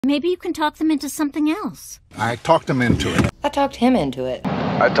Maybe you can talk them into something else. I talked them into it. I talked him into it.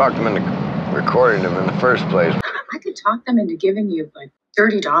 I talked them into recording them in the first place. I could talk them into giving you like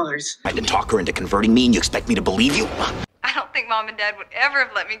 $30. I can talk her into converting me and you expect me to believe you? I don't think Mom and Dad would ever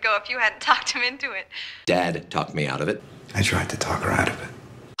have let me go if you hadn't talked him into it. Dad talked me out of it. I tried to talk her out of it.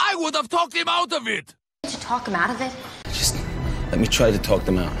 I would have talked him out of it! To talk him out of it? Just let me try to talk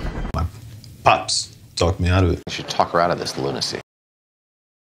them out. My pops talked me out of it. You should talk her out of this lunacy.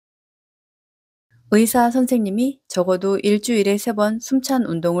 의사 선생님이 적어도 일주일에 3번 숨찬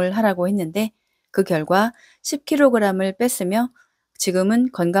운동을 하라고 했는데 그 결과 10kg을 뺐으며 지금은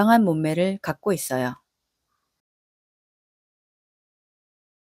건강한 몸매를 갖고 있어요.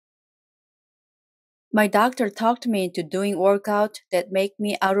 My doctor talked me into doing workout that make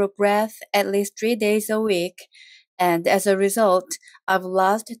me out of breath at least 3 days a week, and as a result, I've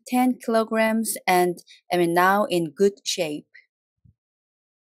lost 10 kilograms and am now in good shape.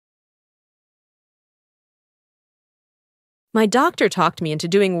 My doctor talked me into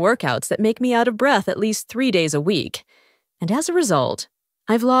doing workouts that make me out of breath at least 3 days a week, and as a result,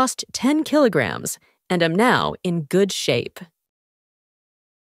 I've lost 10 kilograms and am now in good shape.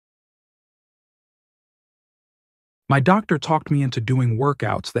 My doctor talked me into doing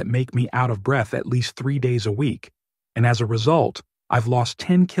workouts that make me out of breath at least 3 days a week, and as a result, I've lost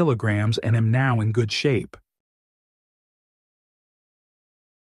 10 kilograms and am now in good shape.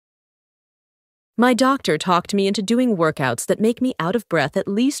 My doctor talked me into doing workouts that make me out of breath at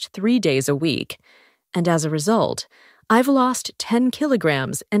least 3 days a week, and as a result, I've lost 10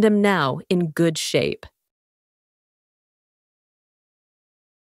 kilograms and am now in good shape.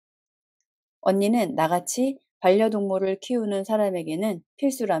 언니는 나같이 반려동물을 키우는 사람에게는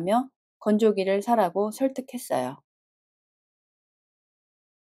필수라며 건조기를 사라고 설득했어요.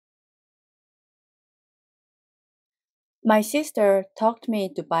 My sister talked me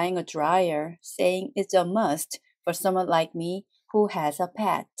into buying a dryer, saying it's a must for someone like me who has a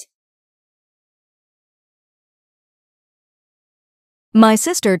pet. My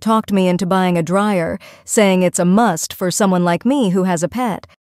sister talked me into buying a dryer, saying it's a must for someone like me who has a pet.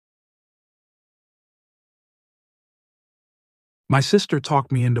 My sister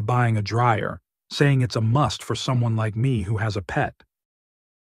talked me into buying a dryer, saying it's a must for someone like me who has a pet.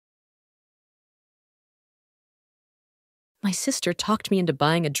 My sister talked me into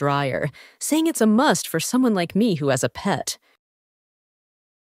buying a dryer, saying it's a must for someone like me who has a pet.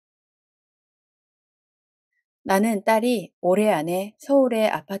 나는 딸이 올해 안에 서울에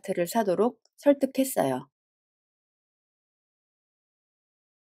아파트를 사도록 설득했어요.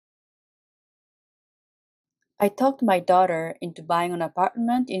 I talked my daughter into buying an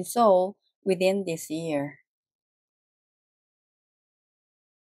apartment in Seoul within this year.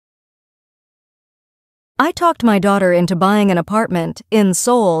 I talked my daughter into buying an apartment in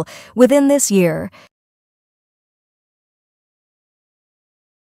Seoul within this year.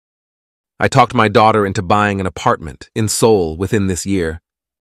 I talked my daughter into buying an apartment in Seoul within this year.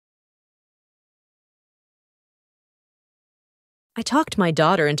 I talked my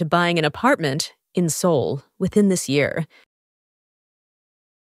daughter into buying an apartment in Seoul within this year.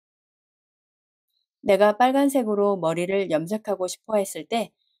 내가 빨간색으로 머리를 염색하고 싶어 했을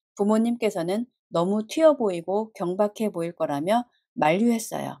때 부모님께서는 너무 튀어 보이고 경박해 보일 거라며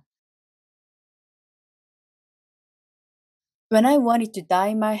만류했어요. When I wanted to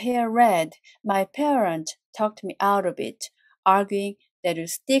dye my hair red, my parents talked me out of it, arguing that it would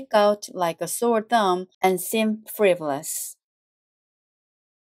stick out like a sore thumb and seem frivolous.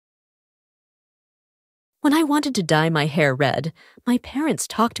 When I wanted to dye my hair red, my parents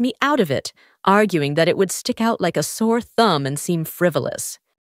talked me out of it, arguing that it would stick out like a sore thumb and seem frivolous.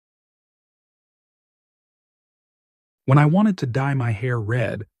 When I wanted to dye my hair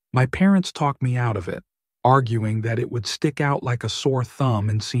red, my parents talked me out of it, arguing that it would stick out like a sore thumb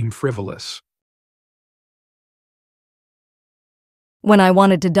and seem frivolous. When I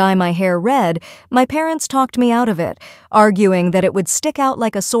wanted to dye my hair red, my parents talked me out of it, arguing that it would stick out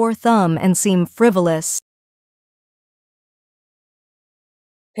like a sore thumb and seem frivolous.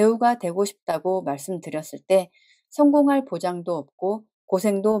 배우가 되고 싶다고 말씀드렸을 때 성공할 보장도 없고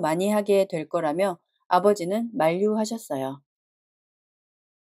고생도 많이 하게 될 거라며 아버지는 만류하셨어요.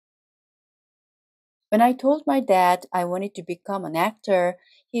 When I told my dad I wanted to become an actor,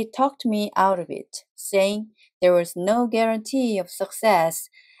 he talked me out of it, saying there was no guarantee of success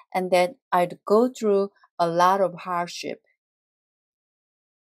and that I'd go through a lot of hardship.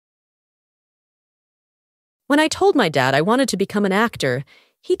 When I told my dad I wanted to become an actor,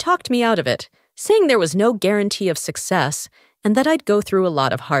 he talked me out of it, saying there was no guarantee of success and that I'd go through a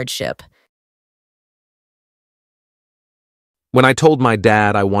lot of hardship. When I told my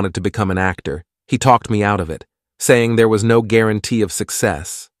dad I wanted to become an actor, he talked me out of it, saying there was no guarantee of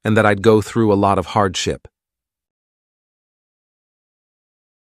success and that I'd go through a lot of hardship.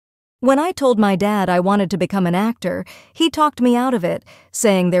 When I told my dad I wanted to become an actor, he talked me out of it,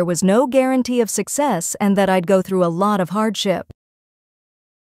 saying there was no guarantee of success and that I'd go through a lot of hardship.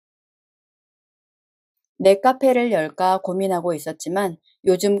 내 카페를 열까 고민하고 있었지만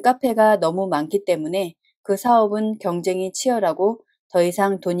요즘 카페가 너무 많기 때문에 그 사업은 경쟁이 치열하고 더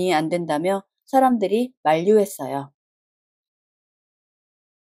이상 돈이 안 된다며 사람들이 만류했어요.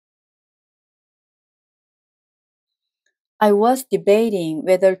 I was debating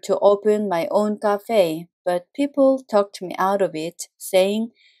whether to open my own cafe, but people talked me out of it,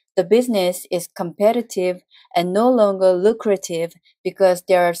 saying the business is competitive and no longer lucrative because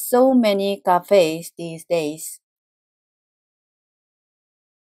there are so many cafes these days.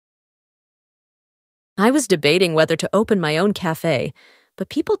 I was debating whether to open my own cafe, but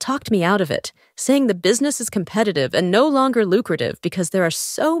people talked me out of it, saying the business is competitive and no longer lucrative because there are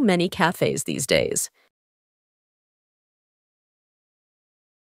so many cafes these days.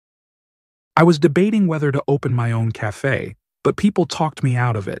 I was debating whether to open my own cafe, but people talked me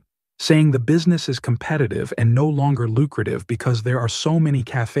out of it, saying the business is competitive and no longer lucrative because there are so many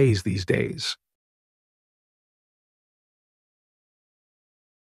cafes these days.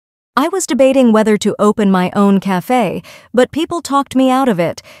 I was debating whether to open my own cafe, but people talked me out of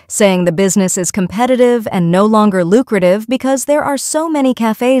it, saying the business is competitive and no longer lucrative because there are so many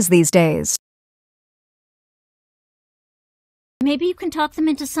cafes these days. Maybe you can talk them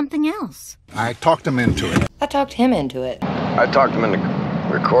into something else. I talked him into it. I talked him into it. I talked him into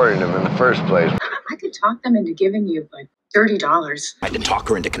recording him in the first place. I could talk them into giving you like $30. Tried to talk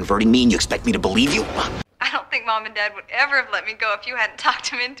her into converting me and you expect me to believe you? I don't think Mom and Dad would ever have let me go if you hadn't talked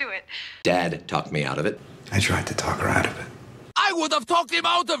him into it. Dad talked me out of it. I tried to talk her out of it. I would have talked him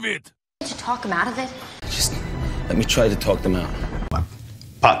out of it. Did you talk him out of it? Just let me try to talk them out. My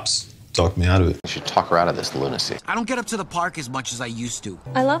pops talked me out of it. You should talk her out of this lunacy. I don't get up to the park as much as I used to.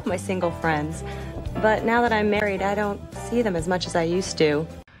 I love my single friends, but now that I'm married, I don't see them as much as I used to.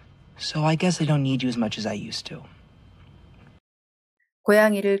 So I guess I don't need you as much as I used to.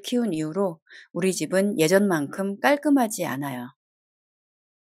 고양이를 키운 이후로 우리 집은 예전만큼 깔끔하지 않아요.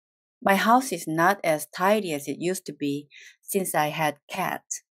 My house is not as tidy as it used to be since I had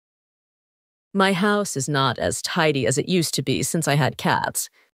cats. My house is not as tidy as it used to be since I had cats.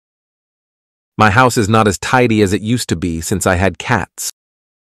 My house is not as tidy as it used to be since I had cats.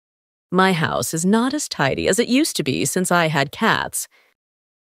 My house is not as tidy as it used to be since I had cats.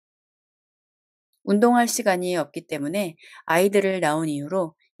 운동할 시간이 없기 때문에 아이들을 낳은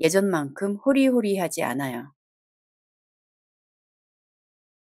이후로 예전만큼 호리호리하지 않아요.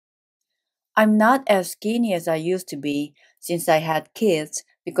 I'm not as skinny as I used to be since I had kids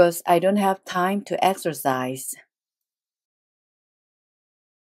because I don't have time to exercise.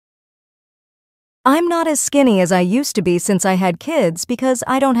 I'm not as skinny as I used to be since I had kids because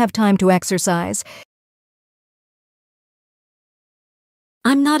I don't have time to exercise.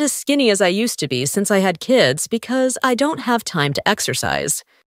 I'm not as skinny as I used to be since I had kids because I don't have time to exercise.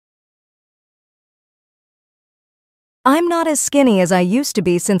 I'm not as skinny as I used to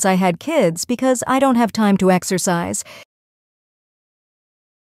be since I had kids because I don't have time to exercise.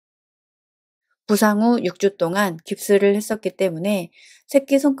 부상 후 6주 동안 깁스를 했었기 때문에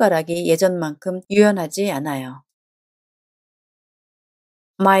새끼손가락이 예전만큼 유연하지 않아요.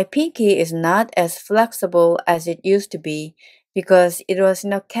 My pinky is not as flexible as it used to be because it was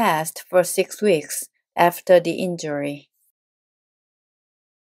in a cast for 6 weeks after the injury.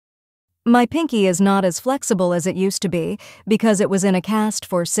 My pinky is not as flexible as it used to be because it was in a cast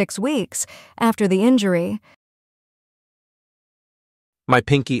for 6 weeks after the injury. My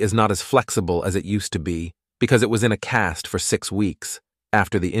pinky is not as flexible as it used to be because it was in a cast for 6 weeks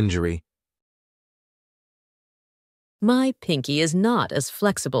after the injury. My pinky is not as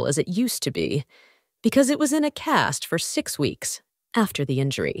flexible as it used to be because it was in a cast for 6 weeks after the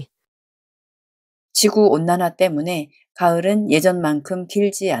injury. 지구 온난화 때문에 가을은 예전만큼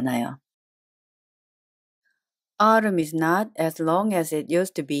길지 않아요. Autumn is not as long as it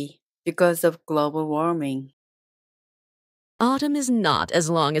used to be because of global warming. Autumn is not as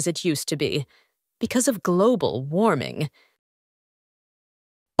long as it used to be because of global warming.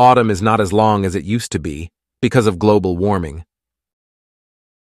 Autumn is not as long as it used to be because of global warming.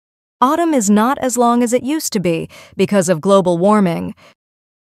 Autumn is not as long as it used to be because of global warming.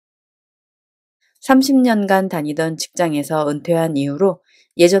 30년간 다니던 직장에서 은퇴한 이후로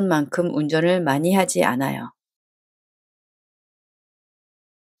예전만큼 운전을 많이 하지 않아요.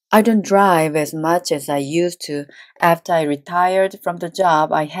 I don't drive as much as I used to after I retired from the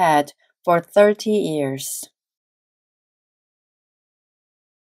job I had for 30 years.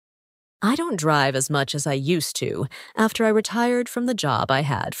 I don't drive as much as I used to after I retired from the job I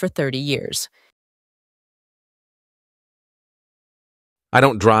had for 30 years. I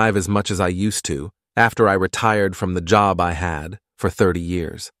don't drive as much as I used to after I retired from the job I had for 30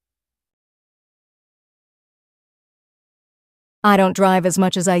 years. I don't drive as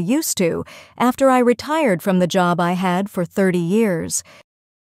much as I used to after I retired from the job I had for 30 years.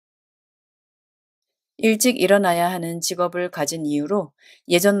 일찍 일어나야 하는 직업을 가진 이유로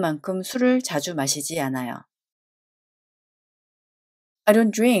예전만큼 술을 자주 마시지 않아요. I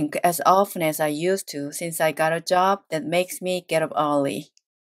don't drink as often as I used to since I got a job that makes me get up early.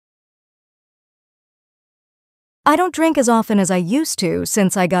 I don't drink as often as I used to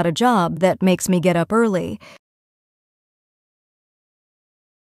since I got a job that makes me get up early.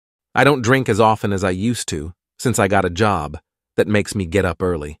 I don't drink as often as I used to since I got a job that makes me get up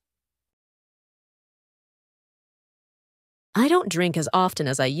early. I don't drink as often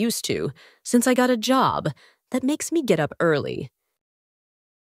as I used to since I got a job that makes me get up early.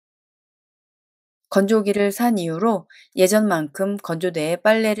 건조기를 산 이후로 예전만큼 건조대에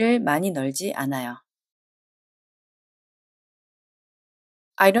빨래를 많이 널지 않아요.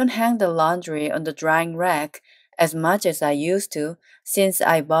 I don't hang the laundry on the drying rack as much as I used to since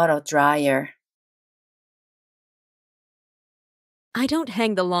I bought a dryer. I don't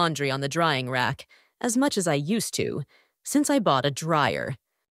hang the laundry on the drying rack as much as I used to since I bought a dryer.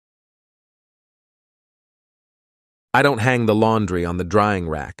 I don't hang the laundry on the drying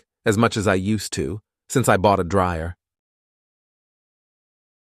rack as much as I used to since I bought a dryer.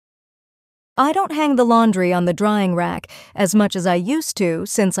 I don't hang the laundry on the drying rack as much as I used to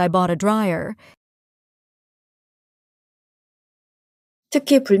since I bought a dryer.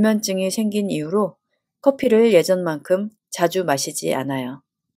 특히 불면증이 생긴 이후로 커피를 예전만큼 자주 마시지 않아요.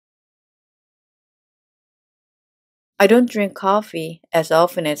 I don't drink coffee as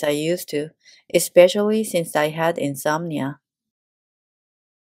often as I used to, especially since I had insomnia.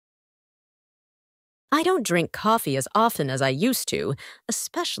 I don't drink coffee as often as I used to,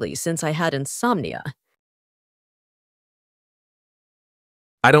 especially since I had insomnia.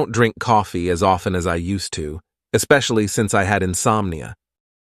 I don't drink coffee as often as I used to, especially since I had insomnia.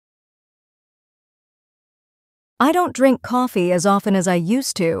 I don't drink coffee as often as I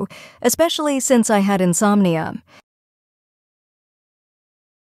used to, especially since I had insomnia.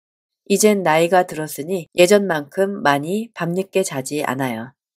 이젠 나이가 들었으니 예전만큼 많이 밤늦게 자지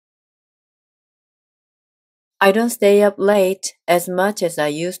않아요. I don't stay up late as much as I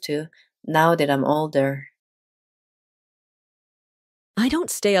used to now that I'm older. I don't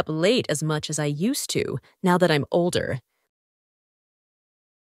stay up late as much as I used to now that I'm older.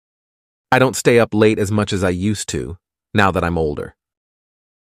 I don't stay up late as much as I used to now that I'm older.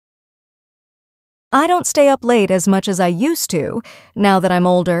 I don't stay up late as much as I used to now that I'm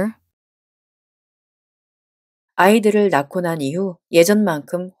older. 아이들을 낳고 난 이후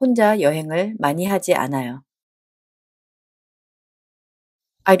예전만큼 혼자 여행을 많이 하지 않아요.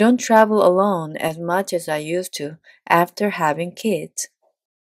 I don't travel alone as much as I used to after having kids.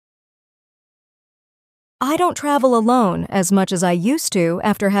 I don't travel alone as much as I used to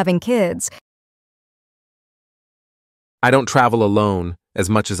after having kids. I don't travel alone as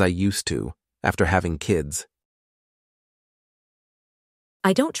much as I used to after having kids.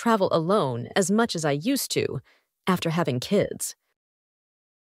 I don't travel alone as much as I used to after having kids.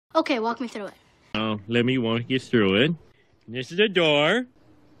 Okay, walk me through it. Oh, let me walk you through it. This is the door.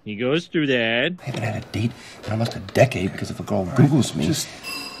 He goes through that. I haven't had a date in almost a decade because if a girl Googles me.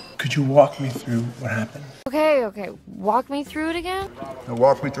 Could you walk me through what happened? Okay. Walk me through it again? Now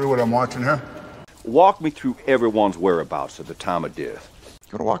walk me through what I'm watching here. Walk me through everyone's whereabouts at the time of death.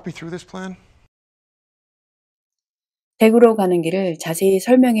 You want to walk me through this plan? 댁으로 가는 길을 자세히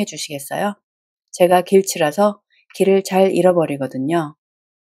설명해 주시겠어요? 제가 길치라서 길을 잘 잃어버리거든요.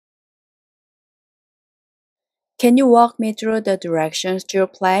 Can you walk me through the directions to your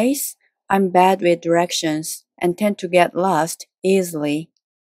place? I'm bad with directions and tend to get lost easily.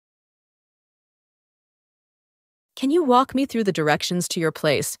 Can you walk me through the directions to your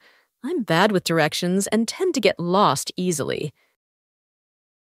place? I'm bad with directions and tend to get lost easily.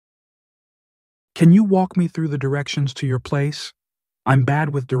 Can you walk me through the directions to your place? I'm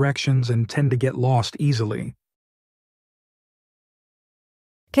bad with directions and tend to get lost easily.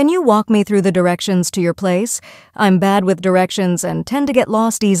 Can you walk me through the directions to your place? I'm bad with directions and tend to get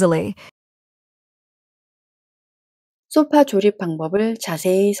lost easily. 소파 조립 방법을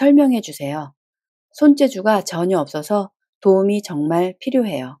자세히 설명해 주세요. 손재주가 전혀 없어서 도움이 정말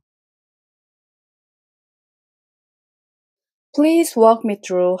필요해요. Please walk me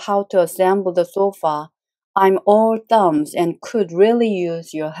through how to assemble the sofa. I'm all thumbs and could really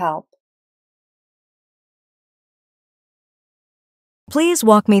use your help. Please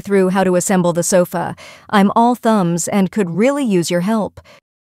walk me through how to assemble the sofa. I'm all thumbs and could really use your help.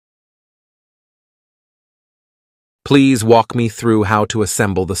 Please walk me through how to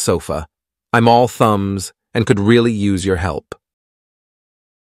assemble the sofa. I'm all thumbs and could really use your help.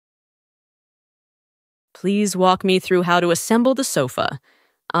 Please walk me through how to assemble the sofa.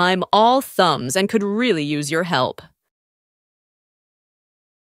 I'm all thumbs and could really use your help.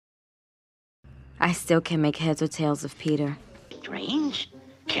 I still can't make heads or tails of Peter. Strange.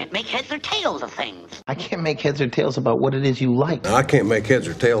 Can't make heads or tails of things. I can't make heads or tails about what it is you like. I can't make heads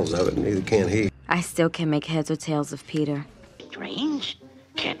or tails of it, neither can he. I still can't make heads or tails of Peter. Strange.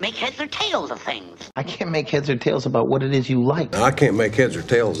 Can't make heads or tails of things. I can't make heads or tails about what it is you like. I can't make heads or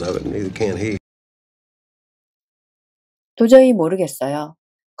tails of it, neither can he. 도저히 모르겠어요.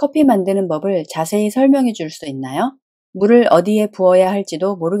 커피 만드는 법을 자세히 설명해 줄 수 있나요? 물을 어디에 부어야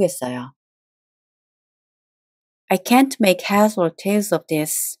할지도 모르겠어요. I can't make heads or tails of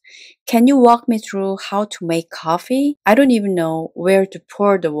this. Can you walk me through how to make coffee? I don't even know where to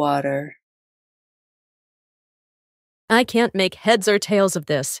pour the water. I can't make heads or tails of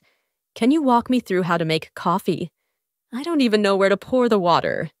this. Can you walk me through how to make coffee? I don't even know where to pour the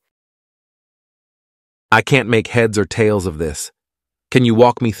water. I can't make heads or tails of this. Can you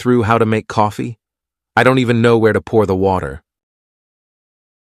walk me through how to make coffee? I don't even know where to pour the water.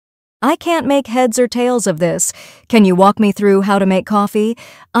 I can't make heads or tails of this. Can you walk me through how to make coffee?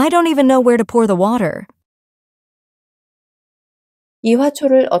 I don't even know where to pour the water. 이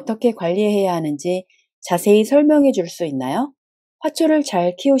화초를 어떻게 관리해야 하는지 자세히 설명해 줄 수 있나요? 화초를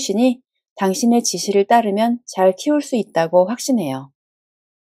잘 키우시니 당신의 지시를 따르면 잘 키울 수 있다고 확신해요.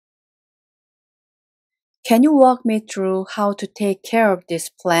 Can you walk me through how to take care of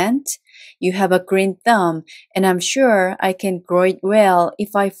this plant? You have a green thumb, and I'm sure I can grow it well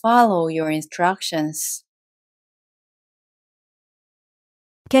if I follow your instructions.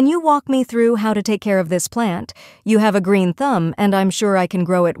 Can you walk me through how to take care of this plant? You have a green thumb, and I'm sure I can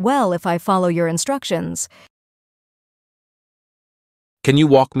grow it well if I follow your instructions. Can you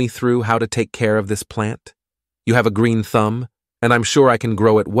walk me through how to take care of this plant? You have a green thumb, and I'm sure I can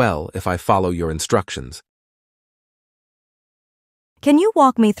grow it well if I follow your instructions. Can you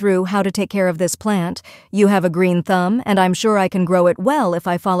walk me through how to take care of this plant? You have a green thumb, and I'm sure I can grow it well if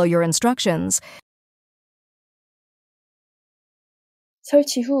I follow your instructions.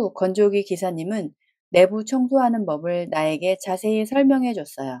 설치 후 건조기 기사님은 내부 청소하는 법을 나에게 자세히 설명해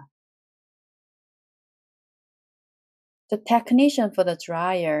줬어요. The technician for the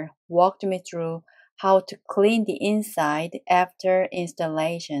dryer walked me through how to clean the inside after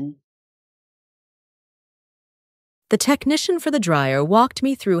installation. The technician for the dryer walked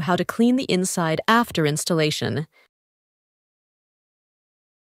me through how to clean the inside after installation.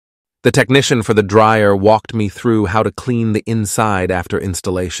 The technician for the dryer walked me through how to clean the inside after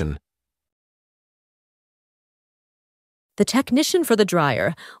installation. The technician for the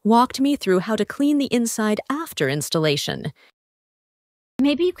dryer walked me through how to clean the inside after installation.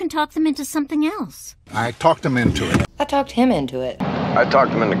 Maybe you can talk them into something else. I talked him into it. I talked him into it. I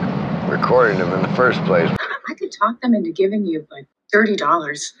talked him into recording him in the first place. I could talk them into giving you like $30.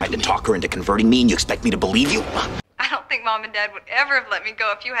 I can talk her into converting me and you expect me to believe you? I don't think Mom and Dad would ever have let me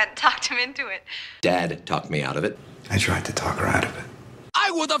go if you hadn't talked him into it. Dad talked me out of it. I tried to talk her out of it.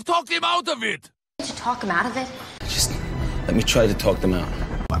 I would have talked him out of it. Did you talk him out of it? Just let me try to talk them out.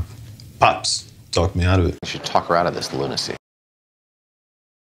 My pops talked me out of it. You should talk her out of this lunacy.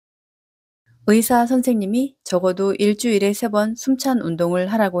 의사 선생님이 적어도 일주일에 3번 숨찬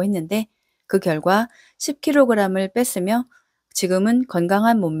운동을 하라고 했는데 그 결과 10kg을 뺐으며 지금은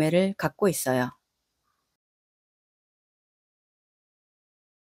건강한 몸매를 갖고 있어요.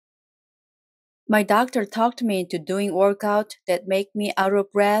 My doctor talked me into doing workout that make me out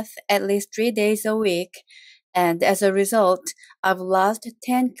of breath at least 3 days a week, and as a result, I've lost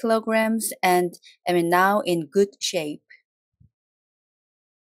 10 kilograms and am now in good shape.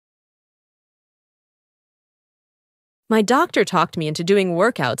 My doctor talked me into doing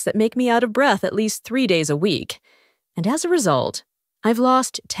workouts that make me out of breath at least 3 days a week, and as a result, I've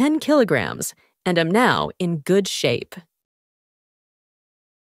lost 10 kilograms and am now in good shape.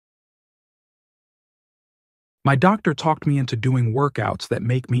 My doctor talked me into doing workouts that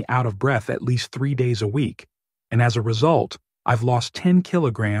make me out of breath at least 3 days a week, and as a result, I've lost 10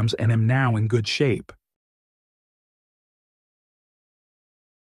 kilograms and am now in good shape.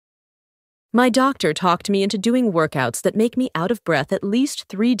 My doctor talked me into doing workouts that make me out of breath at least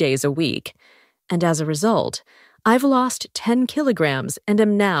 3 days a week, and as a result, I've lost 10 kilograms and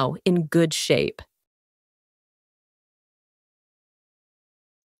am now in good shape.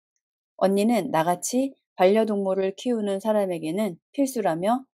 언니는 나같이 반려동물을 키우는 사람에게는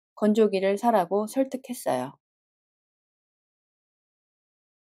필수라며 건조기를 사라고 설득했어요.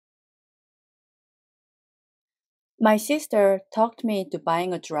 My sister talked me into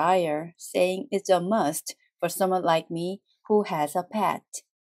buying a dryer, saying it's a must for someone like me who has a pet.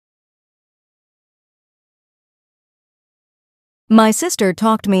 My sister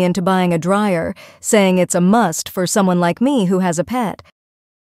talked me into buying a dryer, saying it's a must for someone like me who has a pet.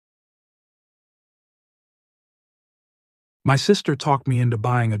 My sister talked me into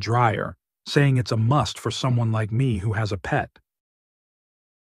buying a dryer, saying it's a must for someone like me who has a pet.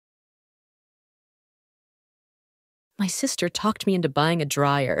 My sister talked me into buying a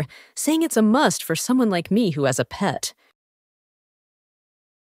dryer, saying it's a must for someone like me who has a pet.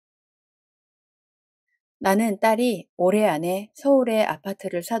 나는 딸이 올해 안에 서울에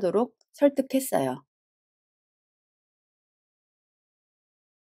아파트를 사도록 설득했어요.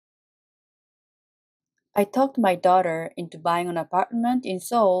 I talked my daughter into buying an apartment in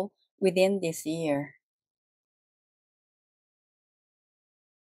Seoul within this year.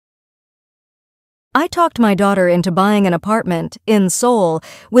 I talked my daughter into buying an apartment in Seoul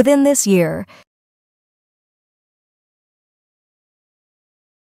within this year.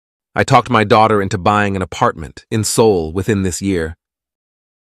 I talked my daughter into buying an apartment in Seoul within this year.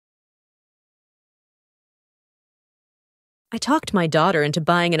 I talked my daughter into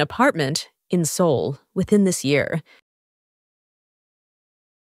buying an apartment in Seoul within this year.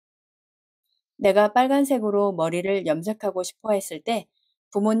 내가 빨간색으로 머리를 염색하고 싶어 했을 때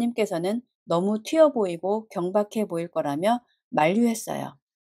부모님께서는 너무 튀어 보이고 경박해 보일 거라며 만류했어요.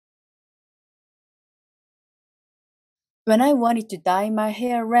 When I wanted to dye my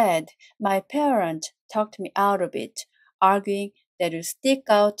hair red, my parents talked me out of it, arguing that it would stick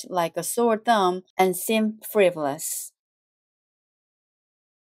out like a sore thumb and seem frivolous.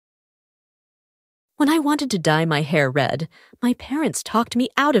 When I wanted to dye my hair red, my parents talked me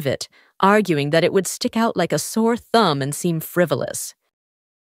out of it, arguing that it would stick out like a sore thumb and seem frivolous.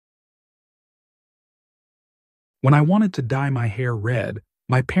 When I wanted to dye my hair red,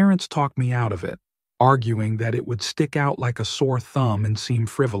 my parents talked me out of it, arguing that it would stick out like a sore thumb and seem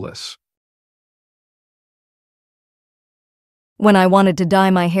frivolous. When I wanted to dye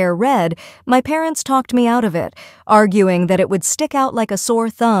my hair red, my parents talked me out of it, arguing that it would stick out like a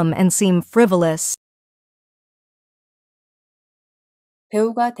sore thumb and seem frivolous.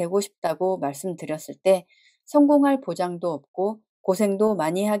 배우가 되고 싶다고 말씀드렸을 때 성공할 보장도 없고 고생도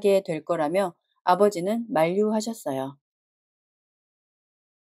많이 하게 될 거라며 아버지는 만류하셨어요.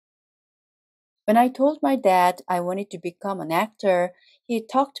 When I told my dad I wanted to become an actor, he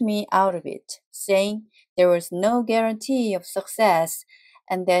talked me out of it, saying there was no guarantee of success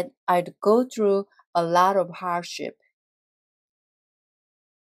and that I'd go through a lot of hardship.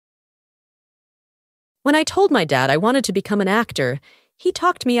 When I told my dad I wanted to become an actor, he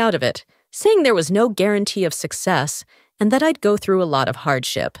talked me out of it, saying there was no guarantee of success and that I'd go through a lot of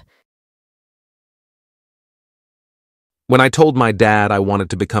hardship. When I told my dad I wanted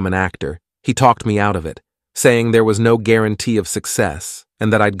to become an actor, he talked me out of it, saying there was no guarantee of success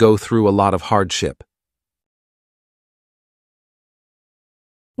and that I'd go through a lot of hardship.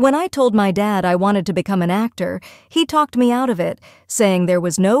 When I told my dad I wanted to become an actor, he talked me out of it, saying there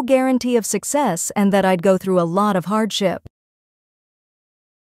was no guarantee of success and that I'd go through a lot of hardship.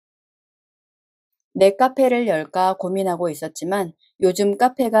 내 카페를 열까 고민하고 있었지만 요즘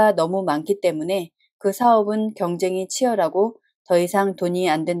카페가 너무 많기 때문에 그 사업은 경쟁이 치열하고 더 이상 돈이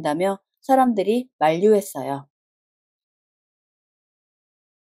안 된다며 사람들이 만류했어요.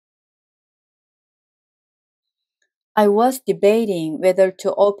 I was debating whether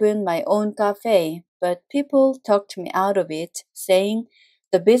to open my own cafe, but people talked me out of it, saying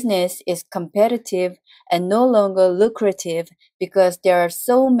the business is competitive and no longer lucrative because there are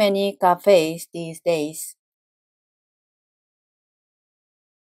so many cafes these days.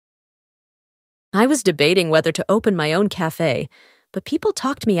 I was debating whether to open my own cafe, but people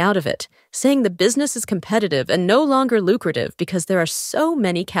talked me out of it, saying the business is competitive and no longer lucrative because there are so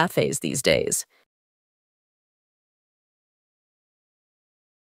many cafes these days.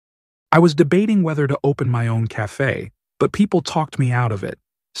 I was debating whether to open my own cafe, but people talked me out of it,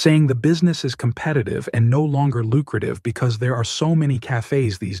 saying the business is competitive and no longer lucrative because there are so many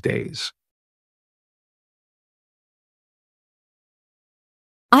cafes these days.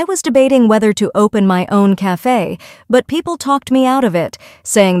 I was debating whether to open my own cafe, but people talked me out of it,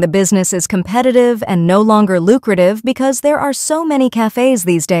 saying the business is competitive and no longer lucrative because there are so many cafes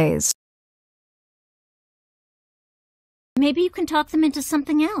these days. Maybe you can talk them into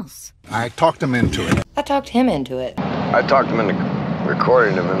something else. I talked him into it. I talked him into it. I talked him into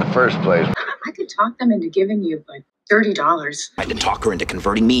recording him in the first place. I could talk them into giving you like $30. Tried to talk her into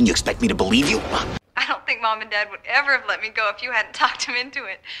converting me and you expect me to believe you? I don't think Mom and Dad would ever have let me go if you hadn't talked him into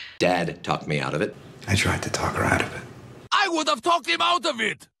it. Dad talked me out of it. I tried to talk her out of it. I would have talked him out of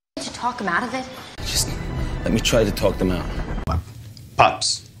it. Did you talk him out of it? Just let me try to talk them out.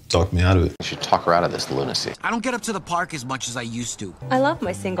 Pops talked me out of it. You should talk her out of this lunacy. I don't get up to the park as much as I used to. I love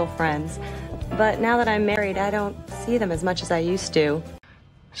my single friends, but now that I'm married, I don't see them as much as I used to.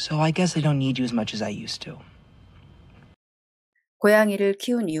 So I guess I don't need you as much as I used to. 고양이를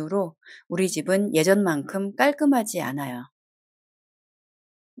키운 이후로 우리 집은 예전만큼 깔끔하지 않아요.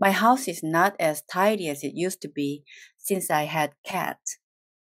 My house is not as tidy as it used to be since I had cats.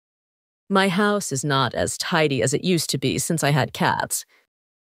 My house is not as tidy as it used to be since I had cats.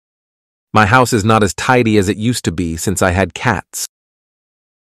 My house is not as tidy as it used to be since I had cats.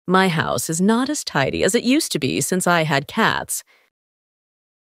 My house is not as tidy as it used to be since I had cats.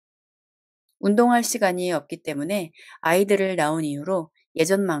 운동할 시간이 없기 때문에 아이들을 낳은 이후로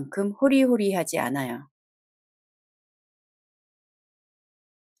예전만큼 호리호리하지 않아요.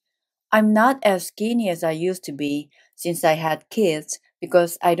 I'm not as skinny as I used to be since I had kids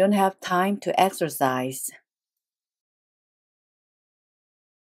because I don't have time to exercise.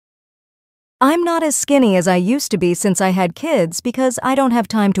 I'm not as skinny as I used to be since I had kids because I don't have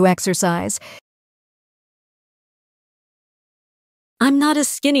time to exercise. I'm not as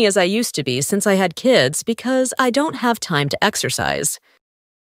skinny as I used to be since I had kids because I don't have time to exercise.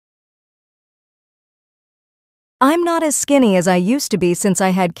 I'm not as skinny as I used to be since I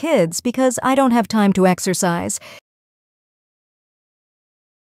had kids because I don't have time to exercise.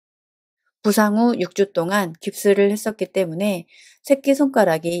 부상 후 6주 동안 깁스를 했었기 때문에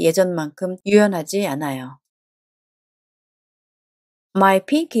새끼손가락이 예전만큼 유연하지 않아요. My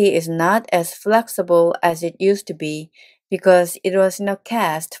pinky is not as flexible as it used to be because it was in a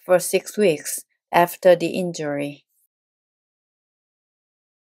cast for 6 weeks after the injury.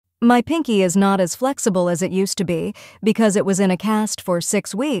 My pinky is not as flexible as it used to be because it was in a cast for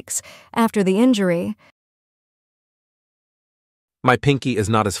 6 weeks after the injury. My pinky is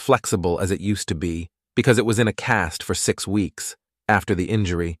not as flexible as it used to be because it was in a cast for 6 weeks after the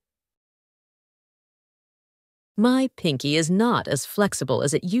injury. My pinky is not as flexible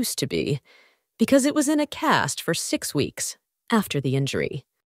as it used to be because it was in a cast for 6 weeks after the injury.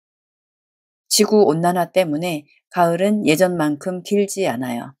 지구 온난화 때문에 가을은 예전만큼 길지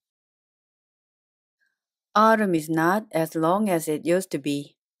않아요. Autumn is not as long as it used to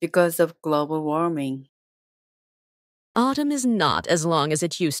be because of global warming. Autumn is not as long as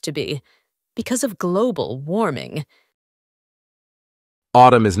it used to be because of global warming.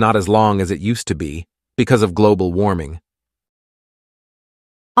 Autumn is not as long as it used to be because of global warming.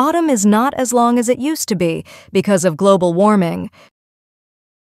 Autumn is not as long as it used to be because of global warming.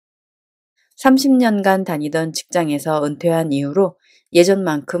 30년간 다니던 직장에서 은퇴한 이후로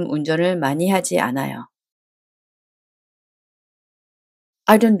예전만큼 운전을 많이 하지 않아요.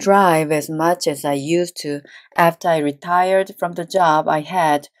 I don't drive as much as I used to after I retired from the job I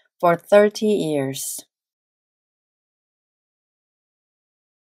had for 30 years.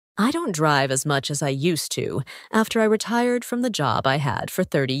 I don't drive as much as I used to after I retired from the job I had for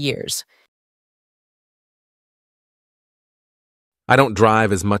 30 years. I don't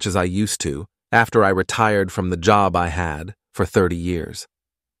drive as much as I used to after I retired from the job I had for 30 years.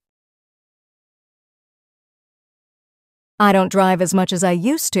 I don't drive as much as I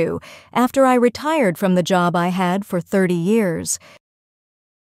used to after I retired from the job I had for 30 years.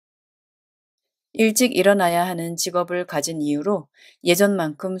 일찍 일어나야 하는 직업을 가진 이유로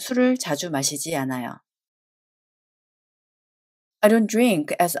예전만큼 술을 자주 마시지 않아요. I don't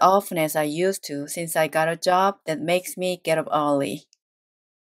drink as often as I used to since I got a job that makes me get up early.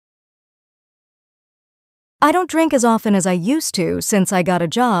 I don't drink as often as I used to since I got a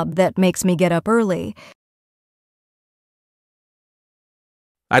job that makes me get up early.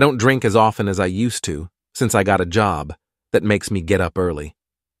 I don't drink as often as I used to since I got a job that makes me get up early.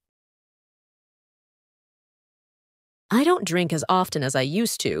 I don't drink as often as I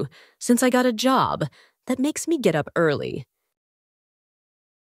used to since I got a job that makes me get up early.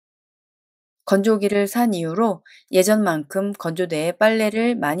 건조기를 산 이후로 예전만큼 건조대에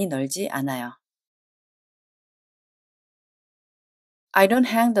빨래를 많이 널지 않아요. I don't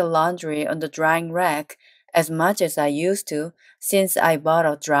hang the laundry on the drying rack as much as I used to since I bought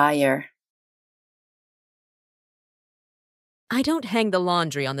a dryer. I don't hang the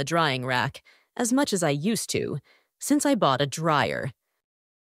laundry on the drying rack as much as I used to since I bought a dryer.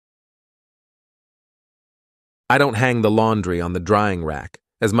 I don't hang the laundry on the drying rack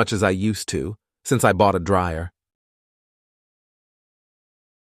as much as I used to since I bought a dryer.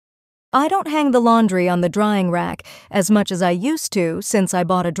 I don't hang the laundry on the drying rack as much as I used to since I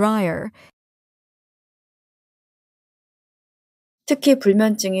bought a dryer. 특히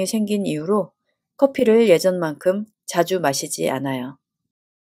불면증이 생긴 이후로 커피를 예전만큼 자주 마시지 않아요.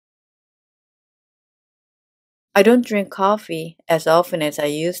 I don't drink coffee as often as I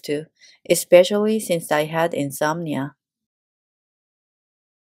used to, especially since I had insomnia.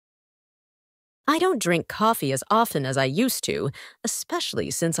 I don't drink coffee as often as I used to, especially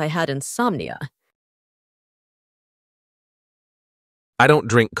since I had insomnia. I don't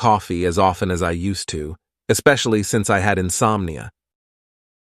drink coffee as often as I used to, especially since I had insomnia.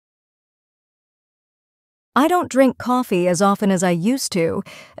 I don't drink coffee as often as I used to,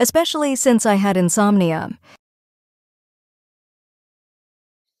 especially since I had insomnia.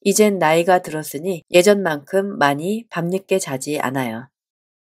 이젠 나이가 들었으니 예전만큼 많이 밤늦게 자지 않아요.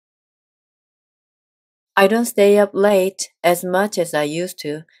 I don't stay up late as much as I used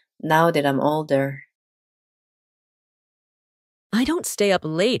to now that I'm older. I don't stay up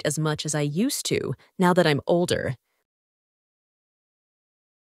late as much as I used to now that I'm older.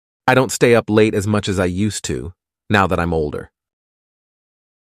 I don't stay up late as much as I used to now that I'm older.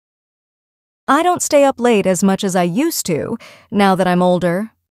 I don't stay up late as much as I used to now that I'm older.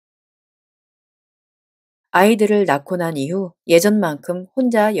 아이들을 낳고 난 이후 예전만큼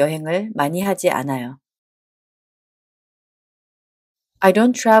혼자 여행을 많이 하지 않아요. I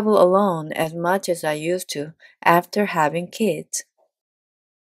don't travel alone as much as I used to after having kids.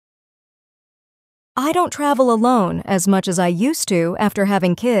 I don't travel alone as much as I used to after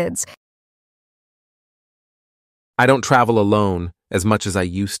having kids. I don't travel alone as much as I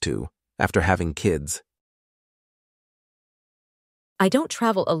used to after having kids. I don't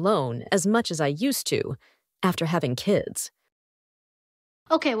travel alone as much as I used to after having kids.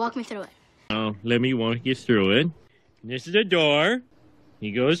 Okay, walk me through it. Oh, let me walk you through it. This is the door.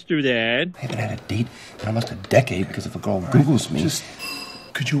 He goes through that. I haven't had a date in almost a decade because if a girl Googles me.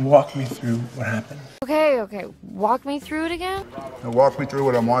 Could you walk me through what happened? Okay. Walk me through it again? Now walk me through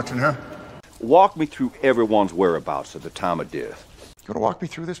what I'm watching here. Walk me through everyone's whereabouts at the time of death. You want to walk me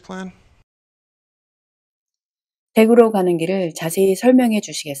through this plan? 댁으로 가는 길을 자세히 설명해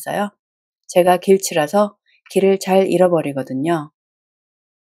주시겠어요? 제가 길치라서 길을 잘 잃어버리거든요.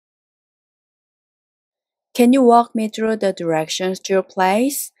 Can you walk me through the directions to your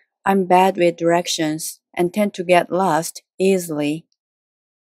place? I'm bad with directions and tend to get lost easily.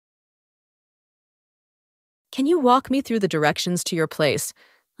 Can you walk me through the directions to your place?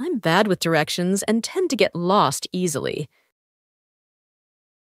 I'm bad with directions and tend to get lost easily.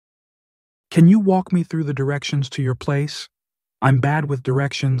 Can you walk me through the directions to your place? I'm bad with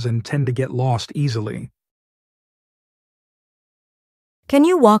directions and tend to get lost easily. Can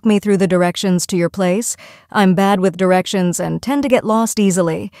you walk me through the directions to your place? I'm bad with directions and tend to get lost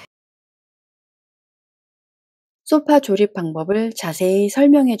easily. 소파 조립 방법을 자세히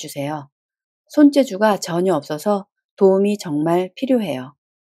설명해 주세요. 손재주가 전혀 없어서 도움이 정말 필요해요.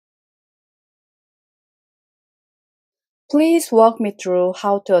 Please walk me through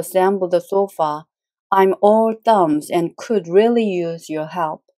how to assemble the sofa. I'm all thumbs and could really use your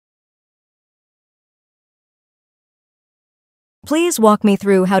help. Please walk me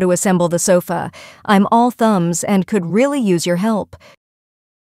through how to assemble the sofa. I'm all thumbs and could really use your help.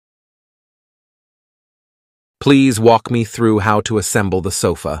 Please walk me through how to assemble the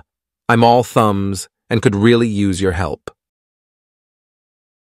sofa. I'm all thumbs and could really use your help.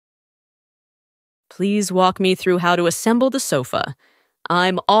 Please walk me through how to assemble the sofa.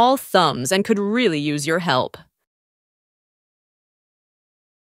 I'm all thumbs and could really use your help.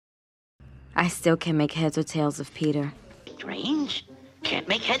 I still can't make heads or tails of Peter. Strange. Can't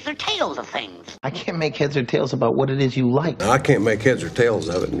make heads or tails of things. I can't make heads or tails about what it is you like. I can't make heads or tails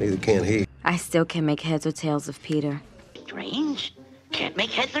of it, neither can he. I still can't make heads or tails of Peter. Strange. Can't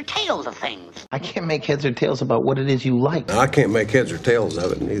make heads or tails of things. I can't make heads or tails about what it is you like. I can't make heads or tails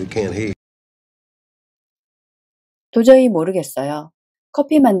of it, neither can he. 도저히 모르겠어요.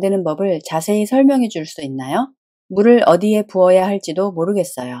 커피 만드는 법을 자세히 설명해 줄 수 있나요? 물을 어디에 부어야 할지도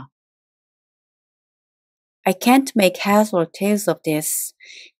모르겠어요. I can't make heads or tails of this.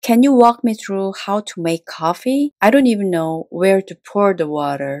 Can you walk me through how to make coffee? I don't even know where to pour the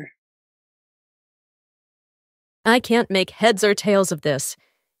water. I can't make heads or tails of this.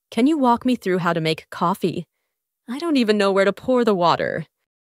 Can you walk me through how to make coffee? I don't even know where to pour the water.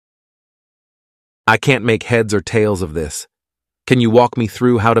 I can't make heads or tails of this. Can you walk me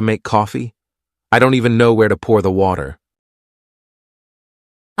through how to make coffee? I don't even know where to pour the water.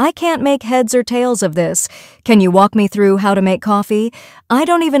 I can't make heads or tails of this. Can you walk me through how to make coffee? I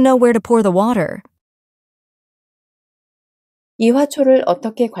don't even know where to pour the water. 이 화초를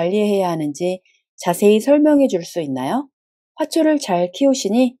어떻게 관리해야 하는지 자세히 설명해 줄 수 있나요? 화초를 잘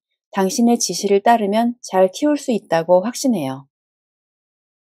키우시니 당신의 지시를 따르면 잘 키울 수 있다고 확신해요.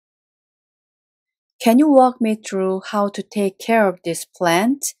 Can you walk me through how to take care of this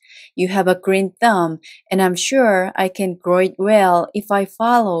plant? You have a green thumb, and I'm sure I can grow it well if I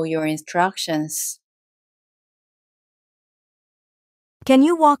follow your instructions. Can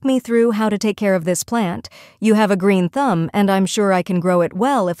you walk me through how to take care of this plant? You have a green thumb, and I'm sure I can grow it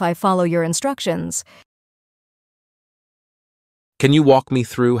well if I follow your instructions. Can you walk me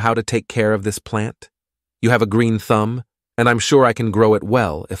through how to take care of this plant? You have a green thumb, and I'm sure I can grow it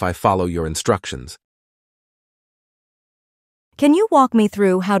well if I follow your instructions. Can you walk me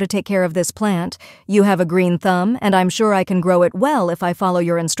through how to take care of this plant? You have a green thumb, and I'm sure I can grow it well if I follow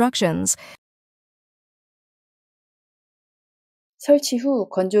your instructions. 설치 후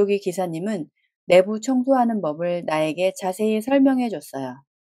건조기 기사님은 내부 청소하는 법을 나에게 자세히 설명해 줬어요.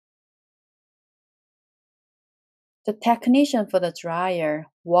 The technician for the dryer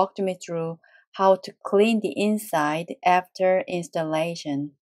walked me through how to clean the inside after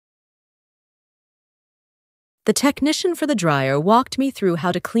installation. The technician for the dryer walked me through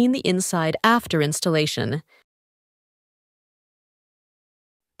how to clean the inside after installation.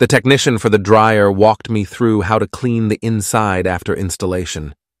 The technician for the dryer walked me through how to clean the inside after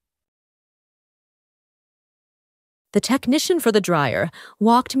installation. The technician for the dryer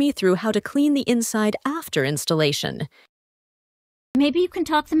walked me through how to clean the inside after installation. Maybe you can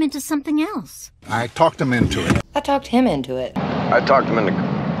talk them into something else. I talked them into it. I talked him into it. I talked him into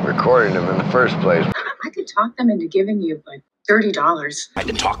recording him in the first place. I could talk them into giving you like $30. I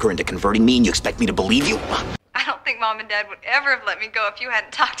can talk her into converting me and you expect me to believe you? I don't think Mom and Dad would ever have let me go if you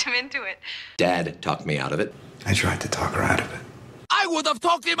hadn't talked him into it. Dad talked me out of it. I tried to talk her out of it. I would have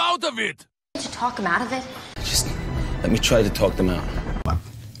talked him out of it. To talk him out of it? Just let me try to talk them out. My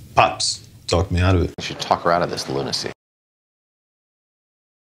pops talked me out of it. You should talk her out of this lunacy.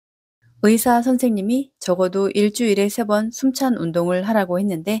 의사 선생님이 적어도 일주일에 3번 숨찬 운동을 하라고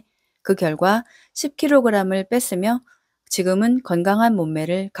했는데 그 결과 10kg을 뺐으며 지금은 건강한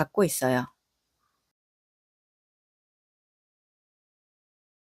몸매를 갖고 있어요.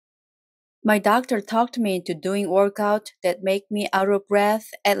 My doctor talked me into doing workout that make me out of breath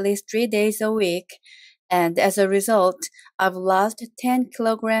at least 3 days a week, and as a result, I've lost 10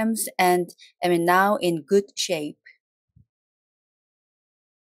 kilograms and am now in good shape.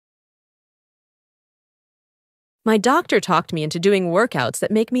 My doctor talked me into doing workouts that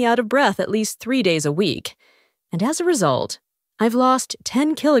make me out of breath at least 3 days a week. And as a result, I've lost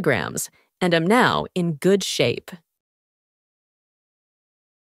 10 kilograms and am now in good shape.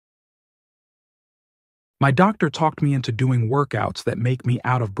 My doctor talked me into doing workouts that make me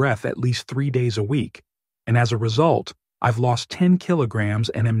out of breath at least 3 days a week. And as a result, I've lost 10 kilograms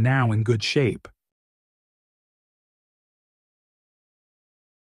and am now in good shape.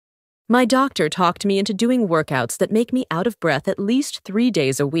 My doctor talked me into doing workouts that make me out of breath at least 3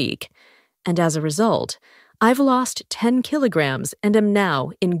 days a week. And as a result, I've lost 10 kilograms and am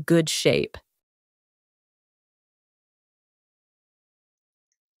now in good shape.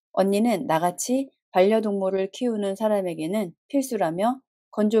 언니는 나같이 반려동물을 키우는 사람에게는 필수라며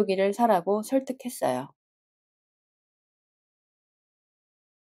건조기를 사라고 설득했어요.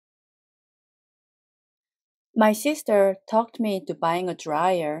 My sister talked me into buying a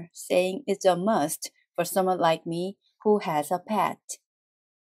dryer, saying it's a must for someone like me who has a pet.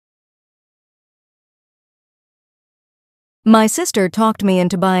 My sister talked me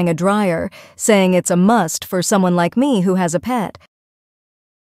into buying a dryer, saying it's a must for someone like me who has a pet.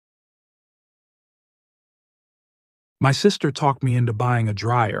 My sister talked me into buying a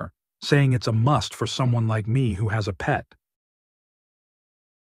dryer, saying it's a must for someone like me who has a pet.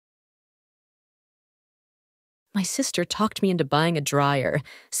 My sister talked me into buying a dryer,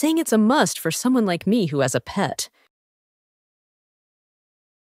 saying it's a must for someone like me who has a pet.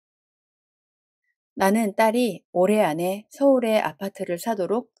 나는 딸이 올해 안에 서울에 아파트를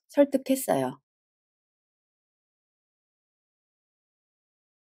사도록 설득했어요.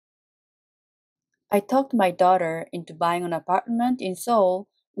 I talked my daughter into buying an apartment in Seoul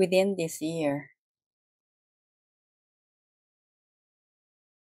within this year.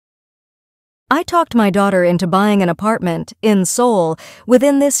 I talked my daughter into buying an apartment in Seoul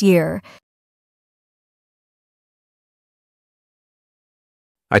within this year.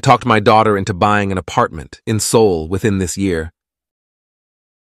 I talked my daughter into buying an apartment in Seoul within this year.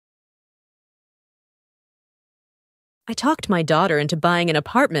 I talked my daughter into buying an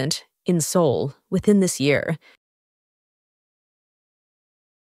apartment in Seoul within this year.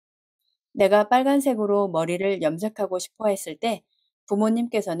 내가 빨간색으로 머리를 염색하고 싶어 했을 때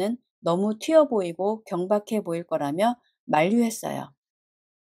부모님께서는 너무 튀어 보이고 경박해 보일 거라며 만류했어요.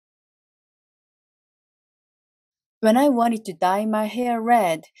 When I wanted to dye my hair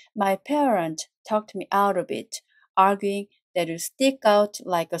red, my parents talked me out of it, arguing that it would stick out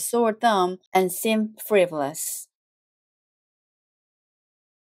like a sore thumb and seem frivolous.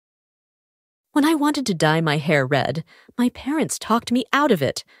 When I wanted to dye my hair red, my parents talked me out of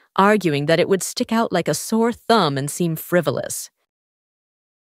it, arguing that it would stick out like a sore thumb and seem frivolous.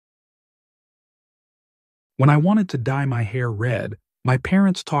 When I wanted to dye my hair red, my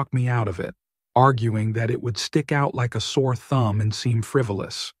parents talked me out of it, arguing that it would stick out like a sore thumb and seem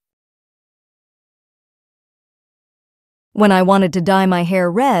frivolous. When I wanted to dye my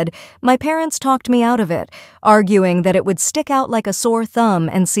hair red, my parents talked me out of it, arguing that it would stick out like a sore thumb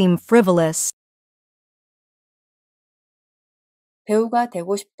and seem frivolous. 배우가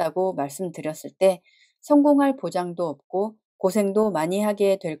되고 싶다고 말씀드렸을 때 성공할 보장도 없고 고생도 많이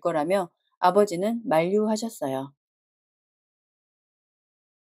하게 될 거라며 아버지는 만류하셨어요.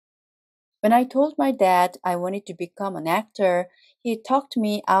 When I told my dad I wanted to become an actor, he talked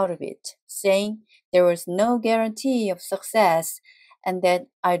me out of it, saying there was no guarantee of success and that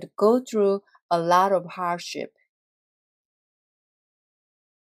I'd go through a lot of hardship.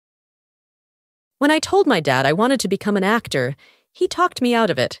 When I told my dad I wanted to become an actor, he talked me out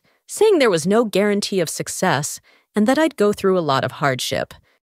of it, saying there was no guarantee of success and that I'd go through a lot of hardship.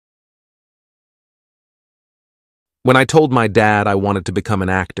 When I told my dad I wanted to become an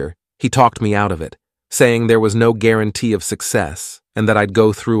actor, he talked me out of it, saying there was no guarantee of success and that I'd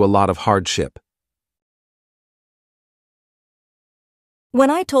go through a lot of hardship. When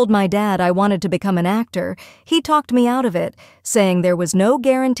I told my dad I wanted to become an actor, he talked me out of it, saying there was no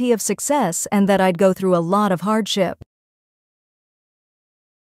guarantee of success and that I'd go through a lot of hardship.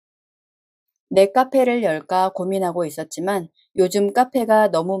 내 카페를 열까 고민하고 있었지만 요즘 카페가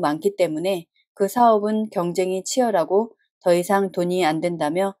너무 많기 때문에 그 사업은 경쟁이 치열하고 더 이상 돈이 안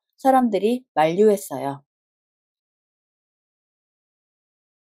된다며 사람들이 만류했어요.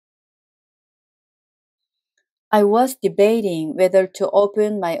 I was debating whether to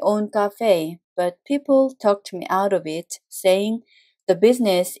open my own cafe, but people talked me out of it, saying the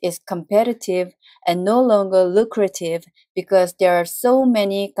business is competitive and no longer lucrative because there are so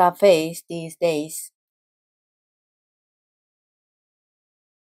many cafes these days.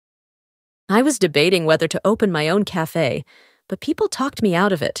 I was debating whether to open my own cafe, but people talked me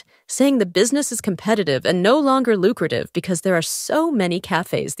out of it, saying the business is competitive and no longer lucrative because there are so many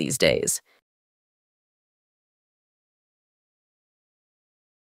cafes these days.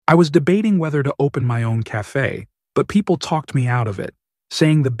 I was debating whether to open my own cafe, but people talked me out of it,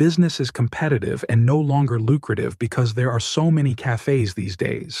 saying the business is competitive and no longer lucrative because there are so many cafes these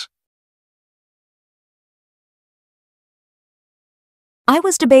days. I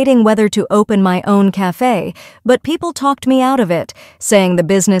was debating whether to open my own cafe, but people talked me out of it, saying the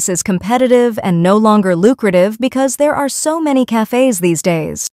business is competitive and no longer lucrative because there are so many cafes these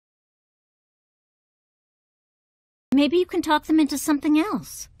days. Maybe you can talk them into something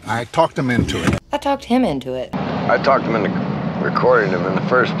else. I talked him into it. I talked him into it. I talked him into recording him in the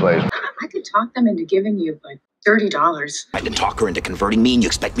first place. I could talk them into giving you like $30. I can talk her into converting me and you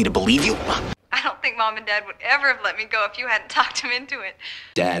expect me to believe you? I don't think Mom and Dad would ever have let me go if you hadn't talked him into it.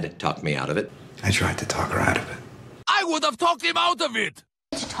 Dad talked me out of it. I tried to talk her out of it. I would have talked him out of it.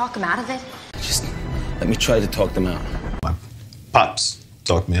 Did you talk him out of it? Just let me try to talk them out. My pops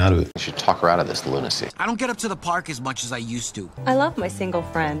talked me out of it. You should talk her out of this lunacy. I don't get up to the park as much as I used to. I love my single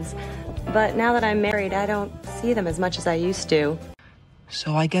friends, but now that I'm married, I don't see them as much as I used to.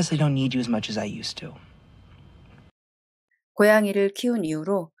 So I guess I don't need you as much as I used to. 고양이를 키운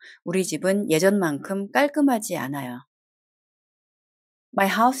이후로 우리 집은 예전만큼 깔끔하지 않아요. My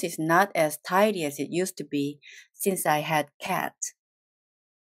house is not as tidy as it used to be since I had cats.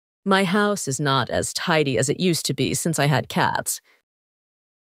 My house is not as tidy as it used to be since I had cats.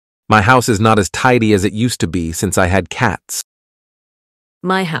 My house is not as tidy as it used to be since I had cats.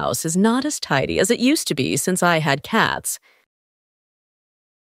 My house is not as tidy as it used to be since I had cats.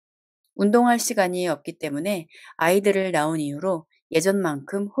 운동할 시간이 없기 때문에 아이들을 낳은 이후로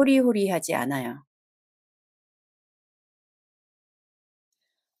예전만큼 호리호리하지 않아요.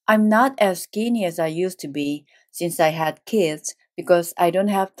 I'm not as skinny as I used to be since I had kids because I don't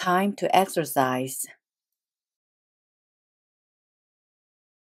have time to exercise.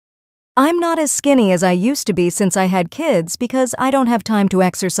 I'm not as skinny as I used to be since I had kids because I don't have time to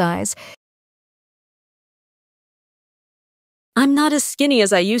exercise. I'm not as skinny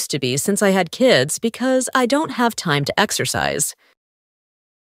as I used to be since I had kids because I don't have time to exercise.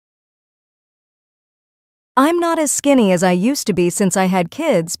 I'm not as skinny as I used to be since I had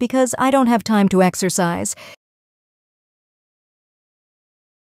kids because I don't have time to exercise.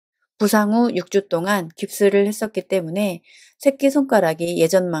 부상 후 6주 동안 깁스를 했었기 때문에 새끼손가락이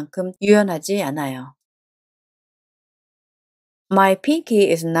예전만큼 유연하지 않아요. My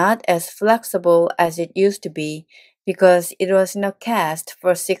pinky is not as flexible as it used to be because it was in a cast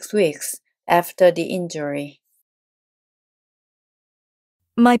for 6 weeks after the injury.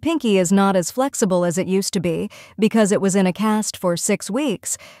 My pinky is not as flexible as it used to be because it was in a cast for 6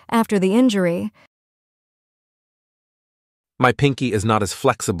 weeks after the injury. My pinky is not as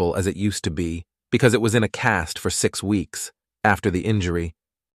flexible as it used to be because it was in a cast for 6 weeks after the injury.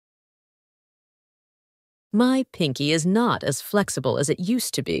 My pinky is not as flexible as it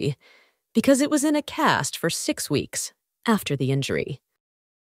used to be because it was in a cast for 6 weeks after the injury.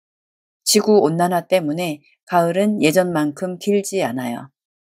 지구온난화 때문에 가을은 예전만큼 길지 않아요.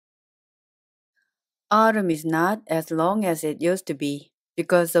 Autumn is not as long as it used to be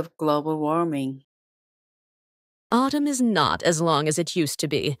because of global warming. Autumn is not as long as it used to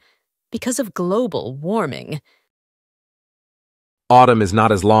be because of global warming. Autumn is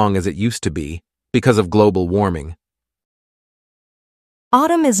not as long as it used to be because of global warming.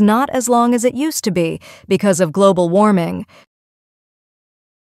 Autumn is not as long as it used to be because of global warming.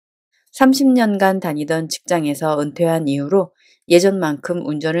 30년간 다니던 직장에서 은퇴한 이후로 예전만큼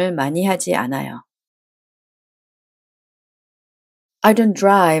운전을 많이 하지 않아요. I don't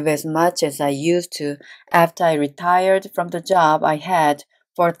drive as much as I used to after I retired from the job I had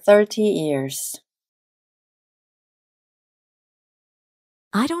for 30 years.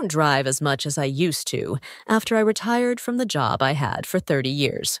 I don't drive as much as I used to after I retired from the job I had for 30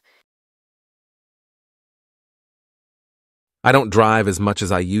 years. I don't drive as much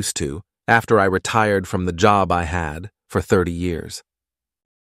as I used to after I retired from the job I had for 30 years.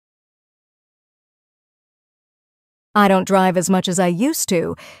 I don't drive as much as I used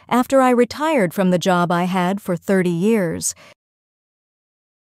to after I retired from the job I had for 30 years.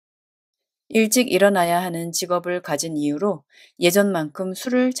 일찍 일어나야 하는 직업을 가진 이유로 예전만큼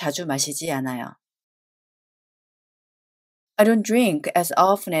술을 자주 마시지 않아요. I don't drink as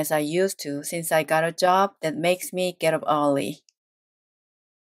often as I used to since I got a job that makes me get up early.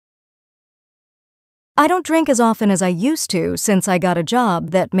 I don't drink as often as I used to since I got a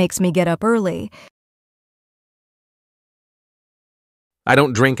job that makes me get up early. I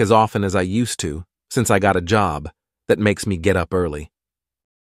don't drink as often as I used to since I got a job that makes me get up early.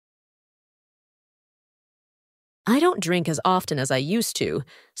 I don't drink as often as I used to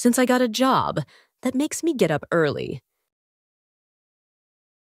since I got a job that makes me get up early.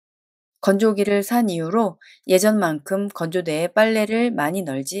 건조기를 산 이후로 예전만큼 건조대에 빨래를 많이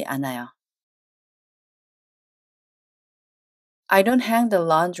널지 않아요. I don't hang the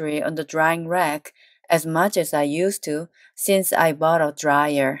laundry on the drying rack as much as I used to since I bought a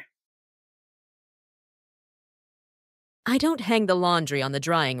dryer. I don't hang the laundry on the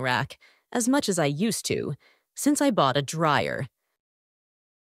drying rack as much as I used to since I bought a dryer.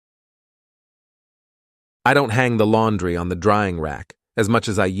 I don't hang the laundry on the drying rack as much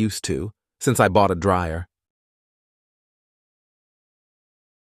as I used to since I bought a dryer.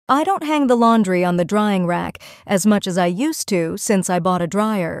 I don't hang the laundry on the drying rack as much as I used to since I bought a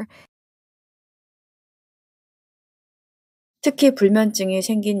dryer. 특히 불면증이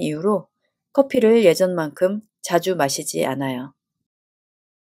생긴 이후로 커피를 예전만큼 자주 마시지 않아요.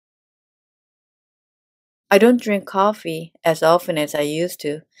 I don't drink coffee as often as I used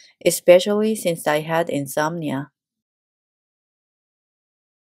to, especially since I had insomnia.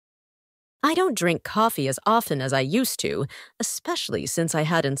 I don't drink coffee as often as I used to, especially since I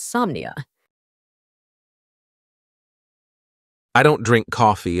had insomnia. I don't drink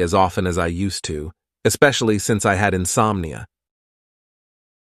coffee as often as I used to, especially since I had insomnia.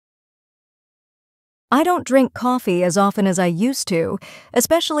 I don't drink coffee as often as I used to,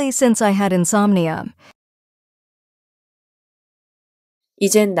 especially since I had insomnia.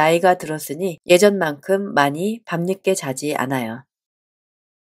 이젠 나이가 들었으니 예전만큼 많이 밤늦게 자지 않아요.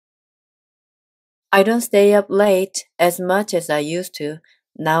 I don't stay up late as much as I used to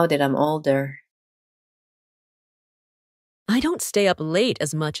now that I'm older. I don't stay up late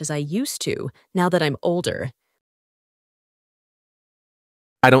as much as I used to now that I'm older.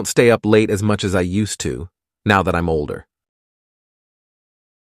 I don't stay up late as much as I used to now that I'm older.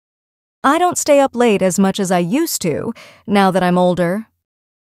 I don't stay up late as much as I used to now that I'm older.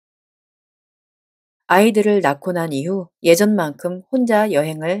 아이들을 낳고 난 이후 예전만큼 혼자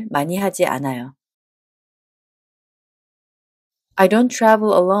여행을 많이 하지 않아요. I don't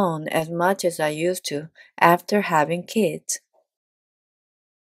travel alone as much as I used to after having kids.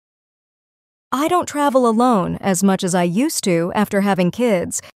 I don't travel alone as much as I used to after having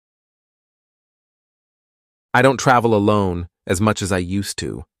kids. I don't travel alone as much as I used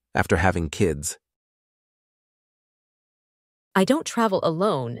to after having kids. I don't travel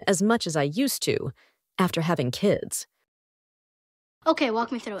alone as much as I used to after having kids. Okay,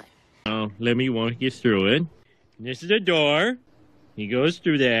 walk me through it. Oh, let me walk you through it. This is a door. He goes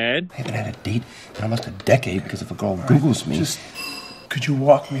through that. I haven't had a date in almost a decade because if a girl Googles me. Could you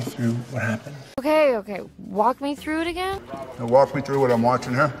walk me through what happened? Okay. Walk me through it again? Now walk me through what I'm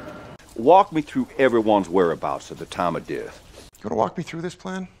watching here. Walk me through everyone's whereabouts at the time of death. You want to walk me through this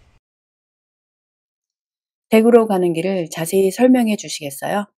plan? 댁으로 가는 길을 자세히 설명해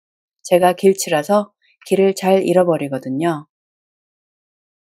주시겠어요? 제가 길치라서 길을 잘 잃어버리거든요.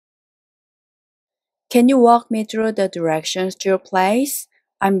 Can you walk me through the directions to your place?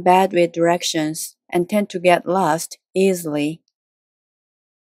 I'm bad with directions and tend to get lost easily.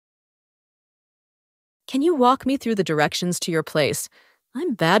 Can you walk me through the directions to your place?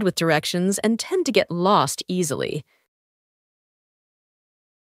 I'm bad with directions and tend to get lost easily.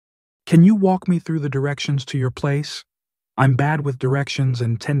 Can you walk me through the directions to your place? I'm bad with directions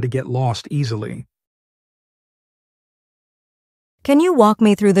and tend to get lost easily. Can you walk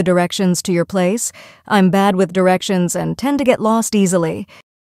me through the directions to your place? I'm bad with directions and tend to get lost easily.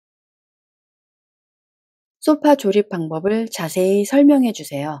 소파 조립 방법을 자세히 설명해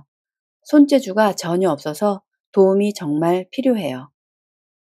주세요. 손재주가 전혀 없어서 도움이 정말 필요해요.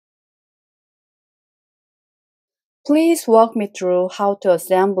 Please walk me through how to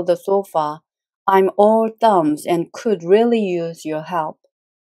assemble the sofa. I'm all thumbs and could really use your help.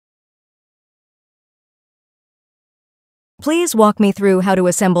 Please walk me through how to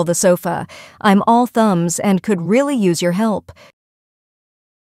assemble the sofa. I'm all thumbs and could really use your help.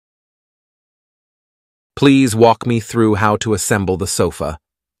 Please walk me through how to assemble the sofa.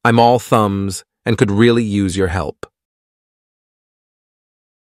 I'm all thumbs and could really use your help.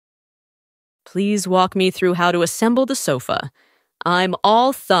 Please walk me through how to assemble the sofa. I'm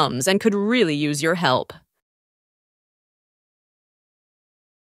all thumbs and could really use your help.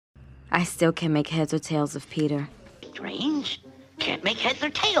 I still can't make heads or tails of Peter. Strange. Can't make heads or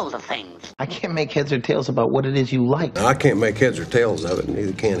tails of things. I can't make heads or tails about what it is you like. I can't make heads or tails of it,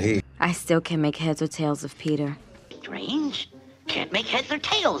 neither can he. I still can't make heads or tails of Peter. Strange. Can't make heads or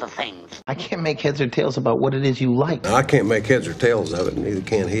tails of things. I can't make heads or tails about what it is you like. I can't make heads or tails of it, neither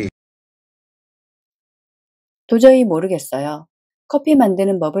can he. 도저히 모르겠어요. 커피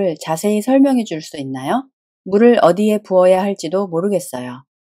만드는 법을 자세히 설명해 줄 수 있나요? 물을 어디에 부어야 할지도 모르겠어요.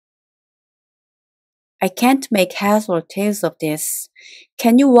 I can't make heads or tails of this.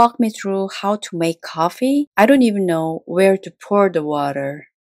 Can you walk me through how to make coffee? I don't even know where to pour the water.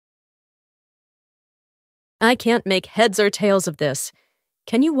 I can't make heads or tails of this.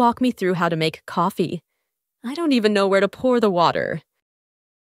 Can you walk me through how to make coffee? I don't even know where to pour the water.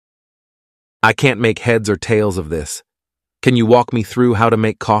 I can't make heads or tails of this. Can you walk me through how to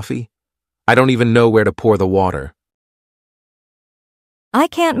make coffee? I don't even know where to pour the water. I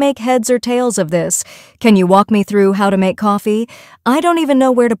can't make heads or tails of this. Can you walk me through how to make coffee? I don't even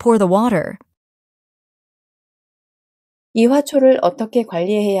know where to pour the water. 이 화초를 어떻게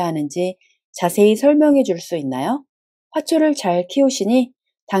관리해야 하는지 자세히 설명해 줄 수 있나요? 화초를 잘 키우시니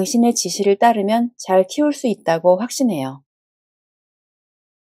당신의 지시를 따르면 잘 키울 수 있다고 확신해요.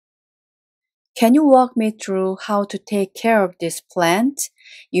 Can you walk me through how to take care of this plant?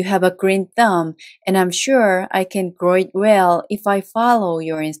 You have a green thumb, and I'm sure I can grow it well if I follow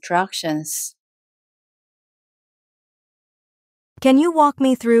your instructions. Can you walk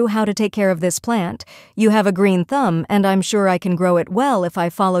me through how to take care of this plant? You have a green thumb, and I'm sure I can grow it well if I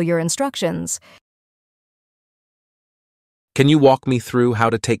follow your instructions. Can you walk me through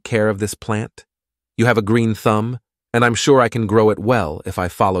how to take care of this plant? You have a green thumb, and I'm sure I can grow it well if I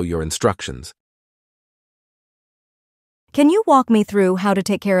follow your instructions. Can you walk me through how to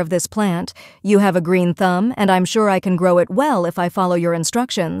take care of this plant? You have a green thumb, and I'm sure I can grow it well if I follow your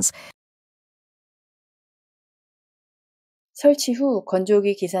instructions. 설치 후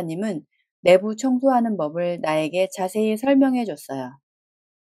건조기 기사님은 내부 청소하는 법을 나에게 자세히 설명해 줬어요.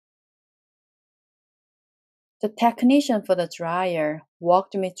 The technician for the dryer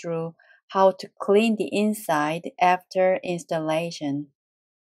walked me through how to clean the inside after installation.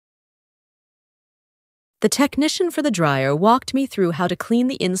 The technician for the dryer walked me through how to clean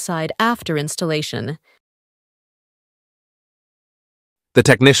the inside after installation. The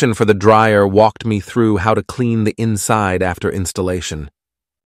technician for the dryer walked me through how to clean the inside after installation.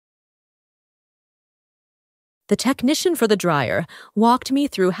 The technician for the dryer walked me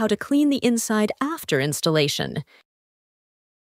through how to clean the inside after installation.